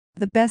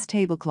The best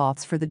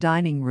tablecloths for the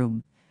dining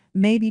room.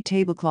 Maybe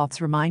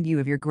tablecloths remind you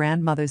of your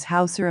grandmother's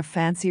house or a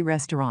fancy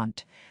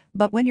restaurant.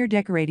 But when you're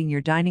decorating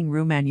your dining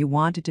room and you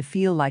want it to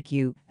feel like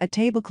you, a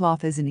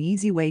tablecloth is an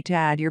easy way to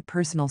add your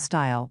personal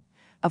style.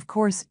 Of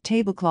course,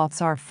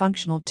 tablecloths are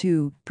functional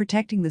too,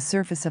 protecting the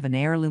surface of an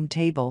heirloom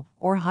table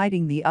or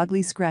hiding the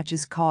ugly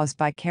scratches caused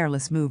by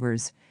careless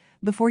movers.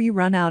 Before you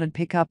run out and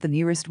pick up the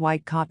nearest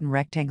white cotton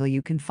rectangle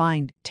you can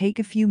find, take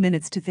a few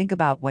minutes to think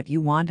about what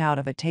you want out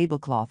of a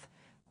tablecloth.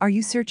 Are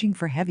you searching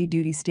for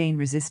heavy-duty stain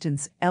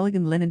resistance,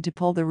 elegant linen to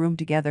pull the room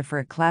together for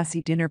a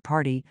classy dinner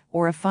party,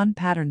 or a fun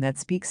pattern that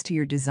speaks to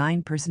your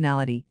design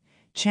personality?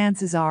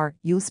 Chances are,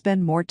 you'll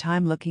spend more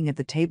time looking at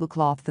the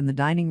tablecloth than the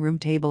dining room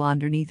table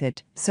underneath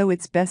it, so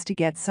it's best to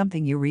get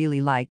something you really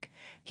like.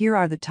 Here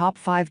are the top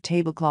 5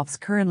 tablecloths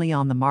currently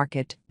on the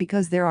market,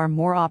 because there are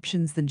more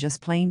options than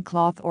just plain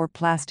cloth or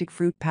plastic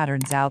fruit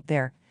patterns out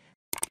there.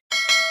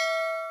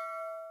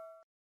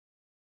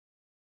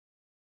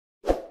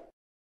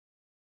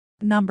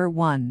 Number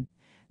 1.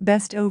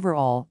 Best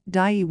overall,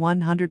 dye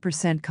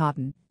 100%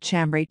 cotton,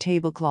 chambray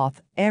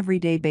tablecloth,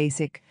 everyday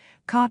basic.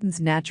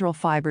 Cotton's natural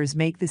fibers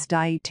make this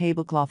dye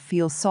tablecloth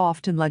feel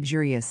soft and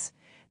luxurious.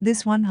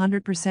 This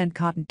 100%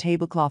 cotton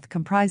tablecloth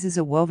comprises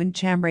a woven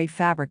chambray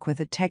fabric with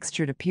a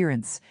textured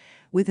appearance.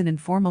 With an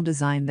informal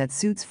design that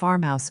suits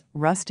farmhouse,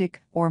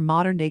 rustic, or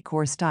modern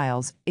decor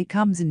styles, it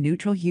comes in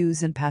neutral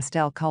hues and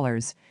pastel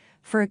colors.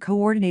 For a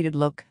coordinated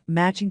look,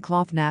 matching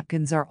cloth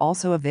napkins are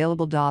also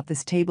available.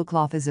 This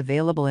tablecloth is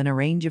available in a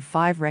range of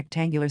 5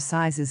 rectangular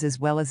sizes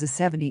as well as a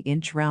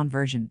 70-inch round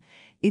version.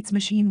 It's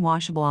machine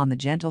washable on the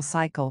gentle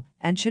cycle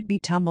and should be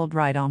tumbled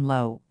right on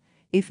low.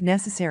 If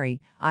necessary,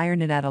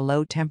 iron it at a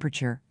low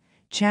temperature.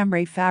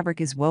 Chambray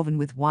fabric is woven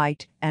with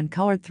white and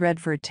colored thread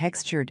for a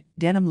textured,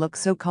 denim look,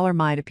 so color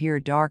might appear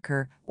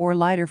darker or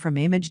lighter from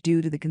image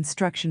due to the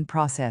construction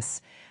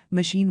process.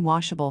 Machine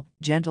washable,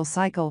 gentle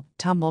cycle,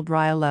 tumble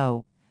dry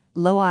low.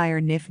 Low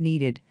iron if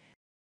needed.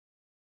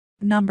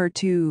 Number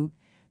 2.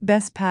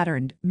 Best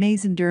patterned,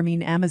 Maison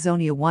d'Hermine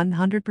Amazonia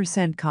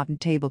 100% cotton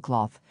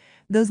tablecloth.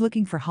 Those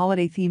looking for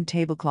holiday-themed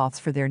tablecloths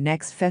for their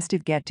next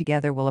festive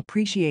get-together will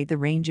appreciate the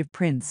range of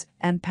prints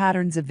and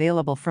patterns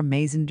available from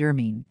Maison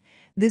d'Hermine.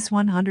 This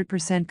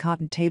 100%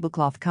 cotton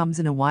tablecloth comes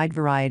in a wide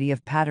variety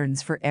of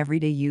patterns for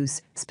everyday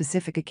use,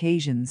 specific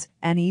occasions,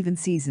 and even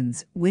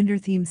seasons,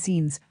 winter-themed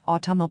scenes,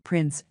 autumnal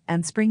prints,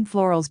 and spring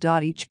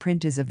florals. Each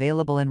print is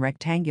available in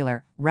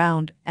rectangular,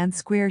 round, and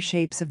square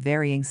shapes of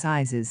varying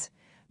sizes.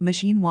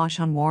 Machine wash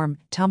on warm,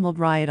 tumble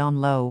dry it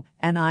on low,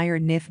 and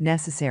iron if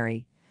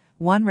necessary.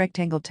 One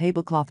rectangle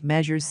tablecloth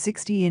measures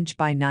 60-inch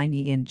by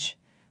 90-inch.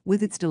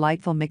 With its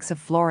delightful mix of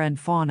flora and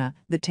fauna,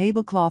 the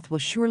tablecloth will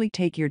surely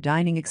take your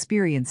dining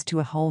experience to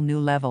a whole new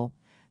level.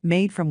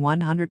 Made from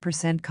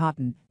 100%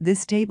 cotton,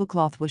 this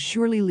tablecloth will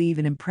surely leave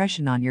an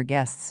impression on your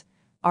guests.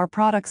 Our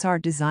products are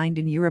designed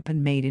in Europe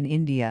and made in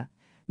India.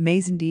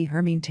 Maison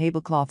d'Hermine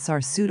tablecloths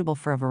are suitable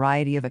for a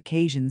variety of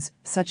occasions,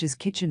 such as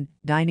kitchen,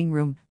 dining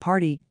room,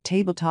 party,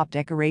 tabletop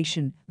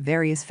decoration,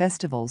 various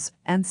festivals,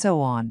 and so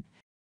on.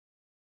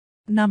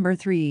 Number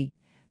 3.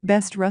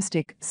 Best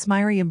rustic,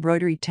 Smyry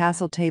embroidery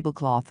tassel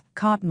tablecloth,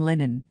 cotton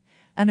linen.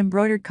 An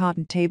embroidered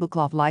cotton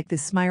tablecloth like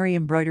this Smyry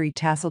embroidery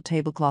tassel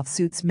tablecloth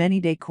suits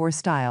many decor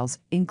styles,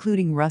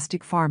 including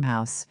rustic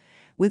farmhouse.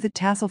 With a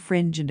tassel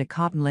fringe and a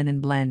cotton linen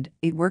blend,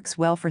 it works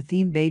well for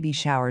themed baby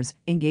showers,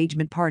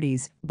 engagement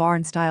parties,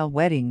 barn-style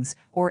weddings,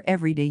 or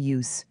everyday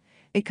use.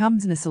 It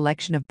comes in a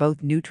selection of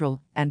both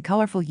neutral and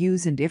colorful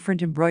hues and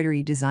different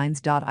embroidery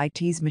designs.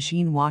 It's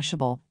machine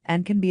washable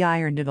and can be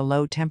ironed at a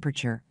low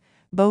temperature.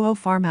 Boho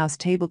farmhouse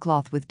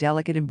tablecloth with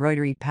delicate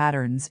embroidery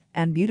patterns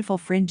and beautiful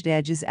fringed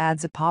edges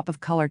adds a pop of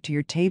color to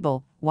your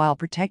table while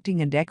protecting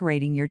and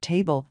decorating your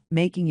table,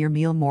 making your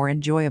meal more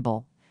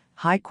enjoyable.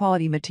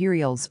 High-quality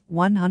materials,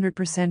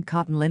 100%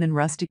 cotton linen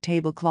rustic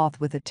tablecloth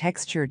with a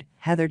textured,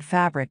 heathered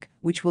fabric,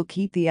 which will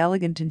keep the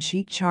elegant and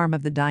chic charm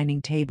of the dining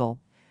table.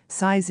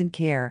 Size and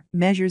care,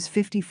 measures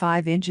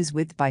 55 inches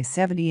width by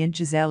 70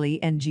 inches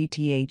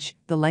length,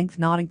 the length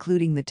not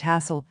including the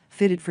tassel,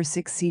 fitted for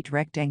 6-seat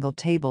rectangle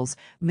tables,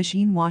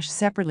 machine wash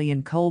separately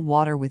in cold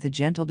water with a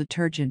gentle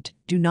detergent,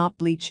 do not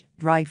bleach,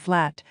 dry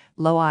flat,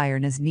 low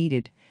iron as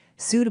needed.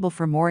 Suitable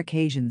for more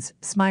occasions,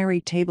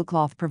 Smyry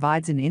tablecloth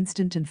provides an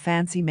instant and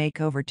fancy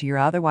makeover to your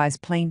otherwise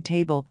plain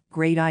table,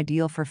 great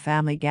ideal for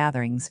family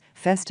gatherings,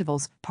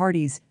 festivals,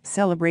 parties,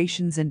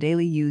 celebrations and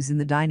daily use in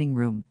the dining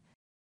room.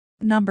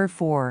 Number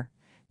 4.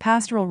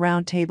 Pastoral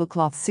round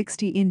tablecloth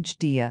 60-inch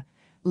dia.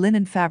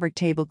 Linen fabric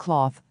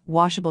tablecloth,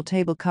 washable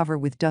table cover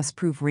with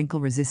dust-proof,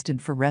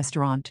 wrinkle-resistant for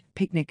restaurant,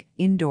 picnic,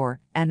 indoor,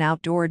 and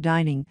outdoor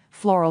dining,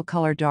 floral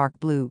color dark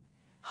blue.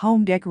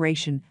 Home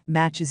decoration,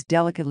 matches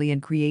delicately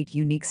and create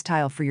unique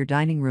style for your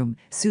dining room,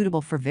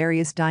 suitable for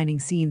various dining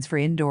scenes for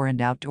indoor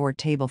and outdoor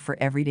table for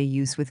everyday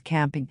use with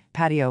camping,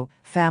 patio,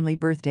 family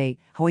birthday,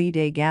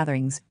 holiday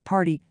gatherings,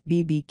 party,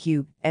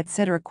 BBQ,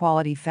 etc.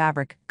 Quality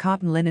fabric,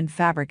 cotton linen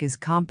fabric is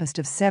composed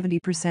of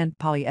 70%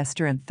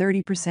 polyester and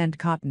 30%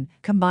 cotton,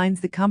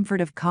 combines the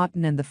comfort of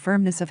cotton and the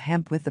firmness of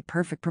hemp with the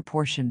perfect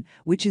proportion,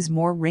 which is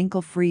more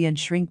wrinkle-free and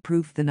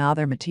shrink-proof than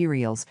other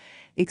materials.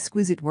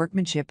 Exquisite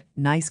workmanship,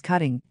 nice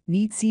cutting,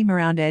 neat seam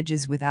around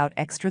edges without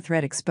extra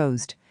thread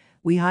exposed.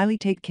 We highly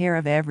take care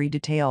of every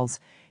details.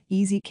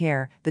 Easy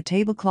care, the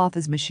tablecloth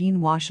is machine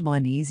washable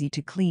and easy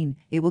to clean.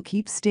 It will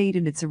keep stayed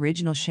in its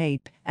original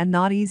shape and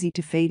not easy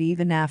to fade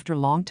even after a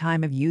long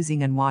time of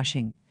using and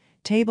washing.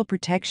 Table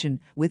protection,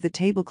 with the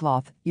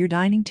tablecloth, your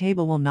dining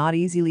table will not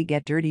easily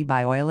get dirty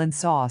by oil and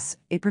sauce.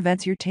 It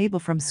prevents your table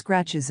from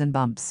scratches and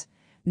bumps.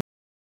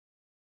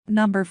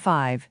 Number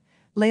 5.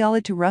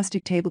 Layolid to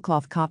rustic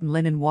tablecloth, cotton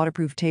linen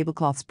waterproof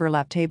tablecloths,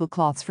 burlap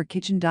tablecloths for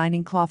kitchen,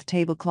 dining cloth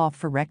tablecloth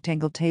for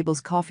rectangle tables,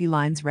 coffee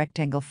lines,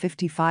 rectangle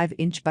 55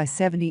 inch by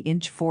 70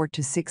 inch 4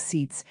 to 6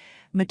 seats.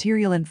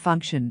 Material and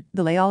function,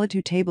 the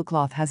Layolid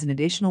tablecloth has an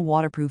additional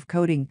waterproof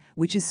coating,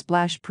 which is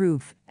splash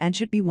proof and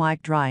should be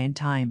wiped dry in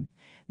time.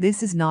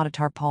 This is not a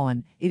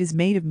tarpaulin, it is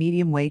made of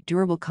medium weight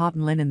durable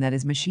cotton linen that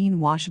is machine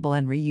washable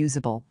and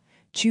reusable.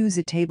 Choose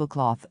a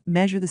tablecloth,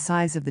 measure the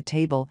size of the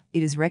table.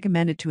 It is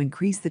recommended to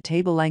increase the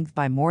table length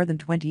by more than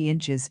 20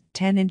 inches,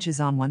 10 inches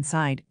on one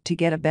side, to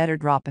get a better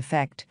drop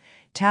effect.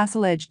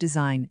 Tassel edge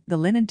design, the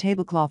linen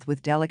tablecloth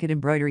with delicate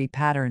embroidery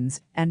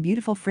patterns and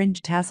beautiful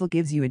fringe tassel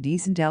gives you a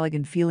decent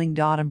elegant feeling.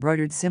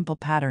 Embroidered simple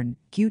pattern,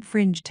 cute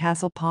fringe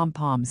tassel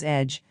pom-poms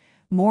edge.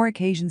 More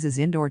occasions as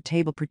indoor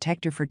table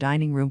protector for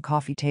dining room,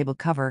 coffee table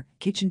cover,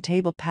 kitchen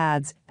table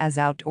pads, as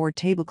outdoor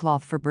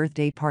tablecloth for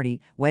birthday party,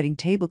 wedding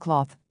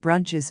tablecloth,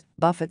 brunches,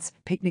 buffets,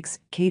 picnics,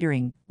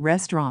 catering,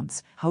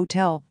 restaurants,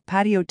 hotel,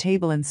 patio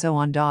table and so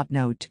on.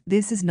 Note,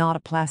 this is not a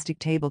plastic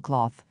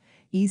tablecloth.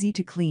 Easy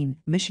to clean,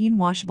 machine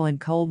washable in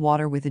cold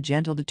water with a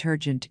gentle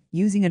detergent,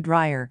 using a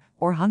dryer,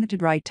 or hung to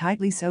dry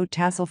tightly so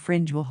tassel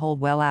fringe will hold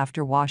well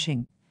after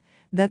washing.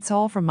 That's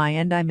all from my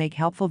end. I make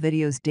helpful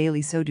videos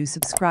daily, so do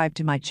subscribe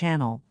to my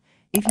channel.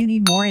 If you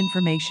need more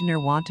information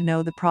or want to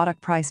know the product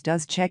price,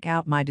 does check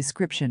out my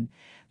description.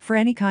 For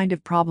any kind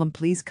of problem,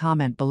 please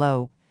comment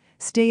below.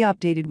 Stay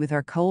updated with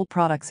our Cole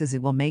products as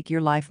it will make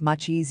your life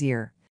much easier.